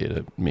good idea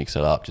to mix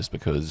it up, just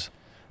because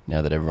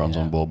now that everyone's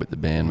Yeah. on board with the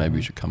band, maybe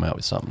we should come out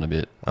with something a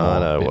bit. I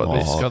know bit what more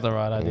this- It's hot. got the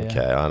right idea.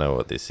 Okay, I know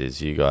what this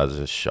is. You guys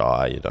are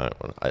shy. You don't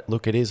want.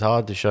 Look, it is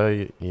hard to show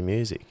your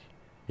music.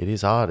 It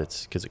is hard.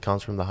 It's because it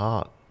comes from the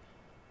heart.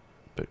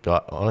 But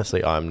God,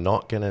 honestly, I'm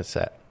not gonna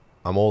say.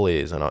 I'm all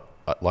ears, and I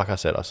like I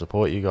said, I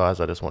support you guys.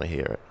 I just want to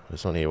hear it. I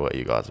just want to hear what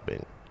you guys have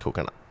been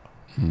cooking up.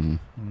 Mm.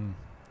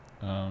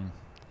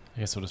 I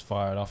guess we'll just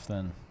fire it off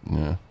then.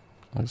 Yeah,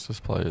 let's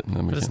just play it, and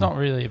then we But it's can- not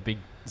really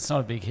it's not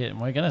a big hit,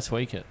 and we're going to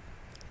tweak it.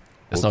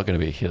 It's not going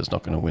to be a hit. It's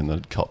not going to win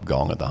the cop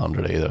gong at the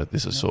 100 either.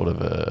 This is sort of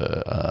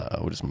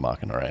we're just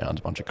mucking around,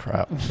 a bunch of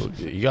crap.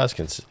 You guys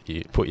can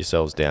you put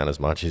yourselves down as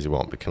much as you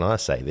want, but can I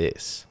say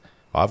this?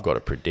 I've got a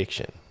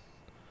prediction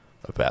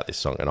about this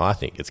song, and I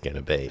think it's going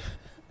to be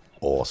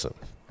awesome.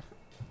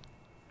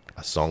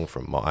 A song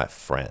from my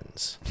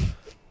friends,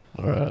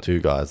 All right. two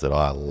guys that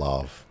I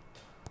love.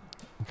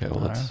 Okay,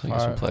 well, I guess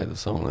we'll play the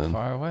song then.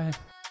 Fire away.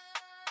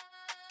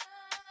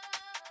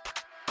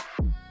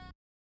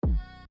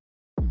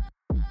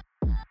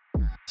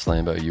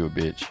 Slambo, you a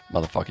bitch.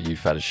 Motherfucker, you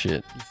fat as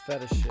shit. You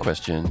fat as shit.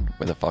 Question,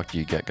 where the fuck do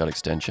you get gut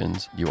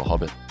extensions? You a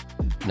hobbit.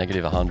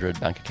 Negative 100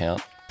 bank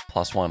account.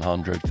 Plus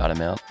 100 fat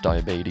amount.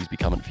 Diabetes be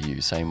coming for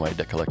you, same way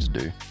debt collectors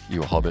do.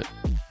 You a hobbit.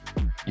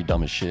 You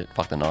dumb as shit.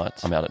 Fuck the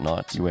nights. I'm out at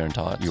nights. You wearing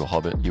tights. You a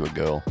hobbit. You a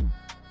girl.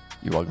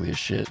 You ugly as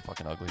shit.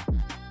 Fucking ugly.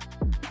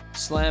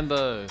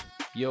 Slambo,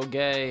 you're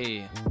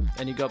gay,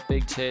 and you got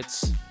big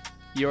tits.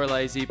 You're a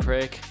lazy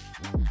prick,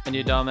 and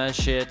you're dumb as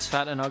shit.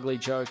 Fat and ugly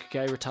joke,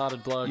 gay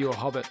retarded bloke. You a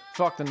hobbit.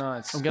 Fuck the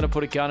nights. I'm gonna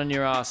put a gun in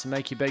your ass and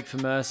make you beg for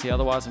mercy.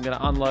 Otherwise, I'm gonna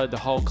unload the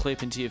whole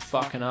clip into your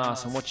fucking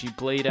ass and watch you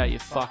bleed out your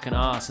fucking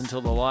ass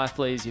until the life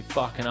leaves your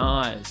fucking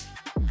eyes.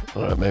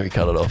 All right, maybe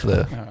cut it off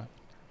there. All right.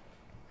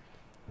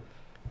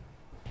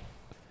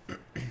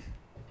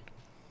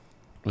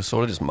 We're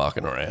sort of just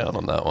mucking around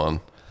on that one.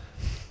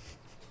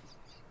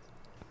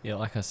 Yeah,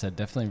 like I said,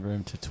 definitely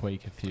room to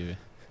tweak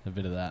a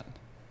bit of that.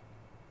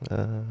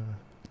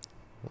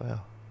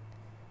 Wow.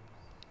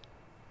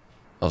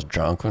 I was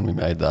drunk when we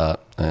made that,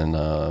 and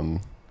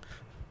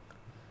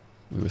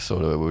we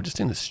were just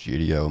in the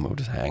studio and we were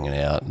just hanging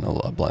out, and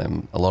I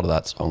blame a lot of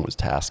that song was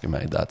Tasker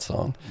made that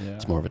song. Yeah.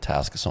 It's more of a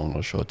Tasker song, not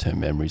a short-term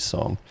memories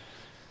song.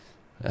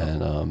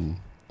 And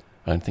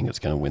I don't think it's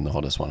going to win the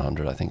hottest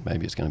 100. I think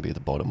maybe it's going to be the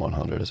bottom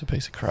 100 as a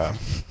piece of crap.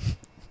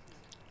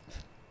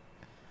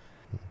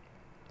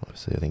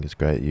 Obviously, I think it's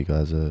great you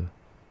guys are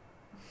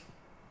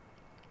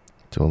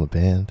doing the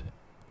band.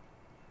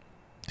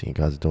 I think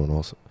you guys are doing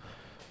awesome.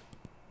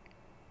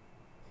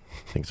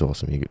 I think it's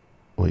awesome. You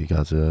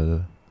guys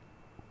are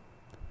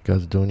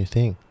doing your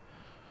thing.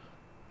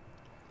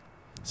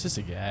 It's just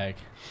a gag.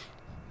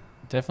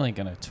 Definitely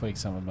going to tweak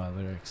some of my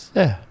lyrics.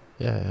 Yeah.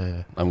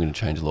 I'm going to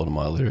change a lot of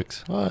my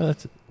lyrics. Oh,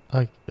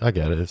 I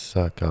get it. It's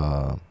like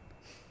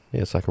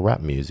it's like a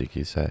rap music.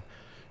 You say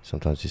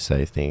sometimes you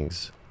say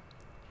things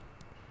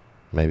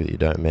maybe that you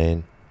don't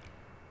mean.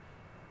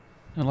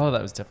 And a lot of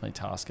that was definitely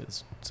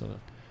Tasker's sort of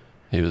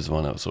He was the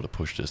one that sort of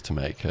pushed us to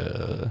make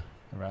a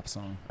rap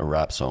song. a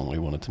rap song. We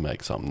wanted to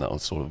make something that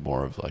was sort of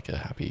more of like a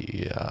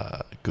happy,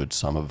 good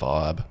summer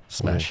vibe,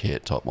 smash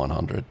hit, top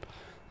 100.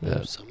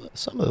 Yeah.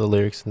 Some of the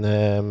lyrics in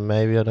there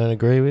maybe I don't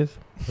agree with.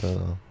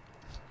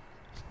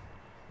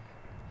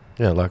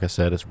 Like I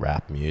said, it's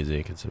rap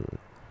music.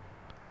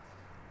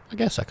 I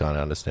guess I kind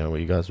of understand what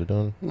you guys were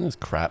doing. It's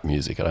crap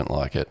music. I don't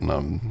like it,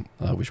 and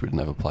I wish we'd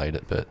never played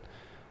it. But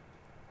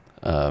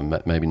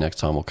maybe next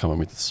time we'll come in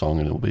with a song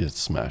and it'll be a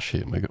smash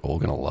hit. And we're all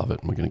going to love it,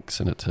 and we're going to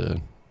send it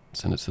to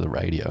the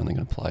radio, and they're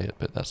going to play it.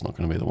 But that's not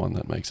going to be the one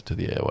that makes it to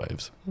the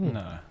airwaves.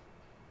 No.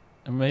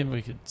 And maybe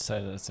we could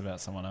say that it's about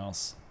someone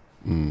else.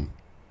 Mm.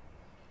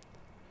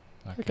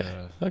 Like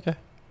Okay.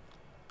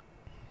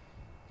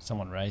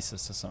 someone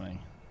racist or something.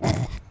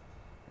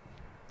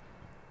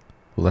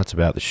 Well, that's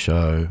about the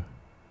show.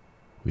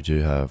 We do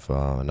have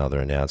another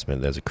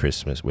announcement.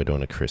 We're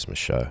doing a Christmas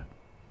show at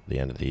the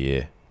end of the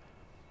year.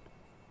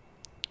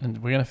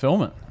 And we're going to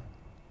film it.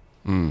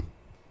 Mm.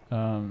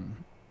 And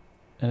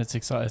it's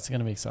exciting. It's going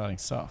to be exciting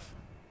stuff.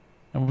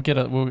 And we're going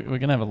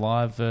to have a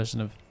live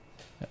version of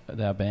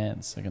our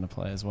bands are going to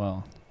play as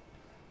well.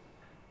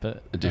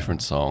 But A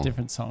different song.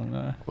 Different song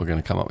though. We're going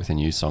to come up with a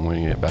new song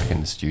when we get back in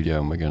the studio,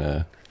 and we're going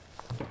to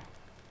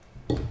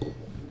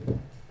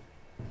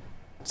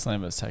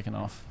Slambo's taken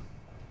off.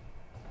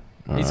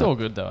 All He's right. all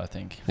good though, I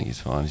think. I think he's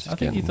fine. He's just I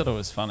think he getting- thought it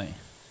was funny.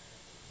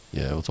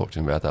 Yeah, we'll talk to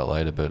him about that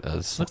later. But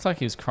as Looks like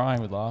he was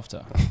crying with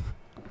laughter.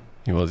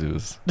 he was,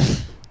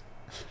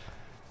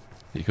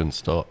 he couldn't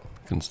stop.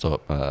 Couldn't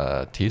stop.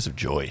 Tears of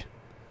joy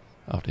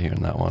after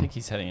hearing that I one. think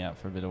he's heading out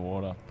for a bit of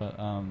water, but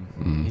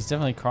Mm. he's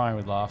definitely crying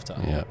with laughter.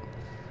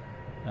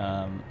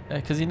 Yeah.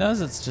 Because he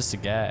knows it's just a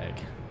gag.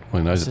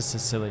 Well, he knows It's just a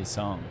silly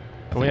song.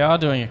 But think- we are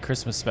doing a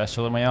Christmas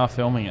special and we are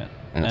filming it.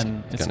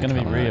 And it's going to be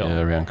come out, real.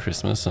 yeah, around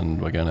Christmas,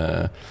 and we're going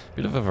to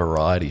bit of a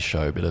variety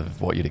show, a bit of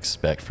what you'd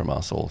expect from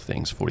us, all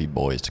things footy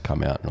boys, to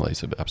come out and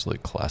release an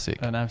absolute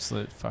classic An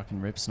absolute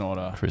fucking rip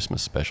snorter.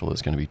 Christmas special.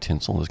 There's going to be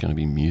tinsel, there's going to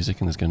be music,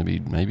 and there's going to be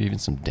maybe even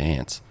some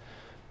dance.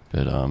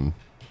 But I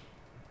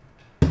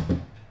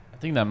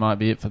think that might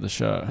be it for the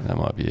show. that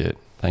might be it.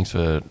 Thanks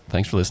for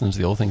listening to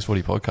the All Things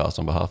Footy podcast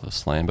on behalf of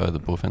Slambo, the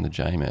Buff, and the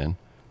J-Man.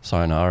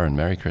 Sayonara and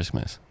Merry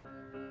Christmas.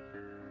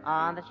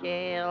 All the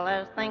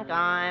chillers think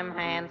I'm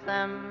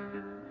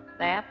handsome.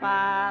 Their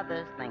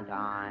fathers think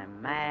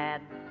I'm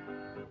mad.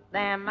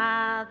 Their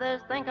mothers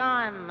think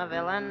I'm a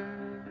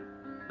villain.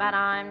 But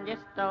I'm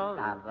just a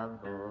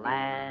lovable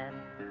lad.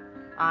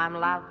 I'm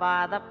loved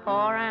by the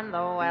poor and the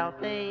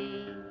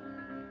wealthy.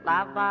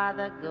 Loved by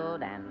the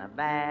good and the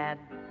bad.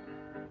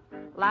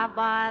 Loved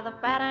by the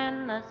fat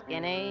and the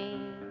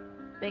skinny.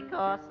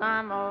 Because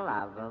I'm a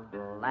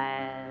lovable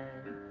lad.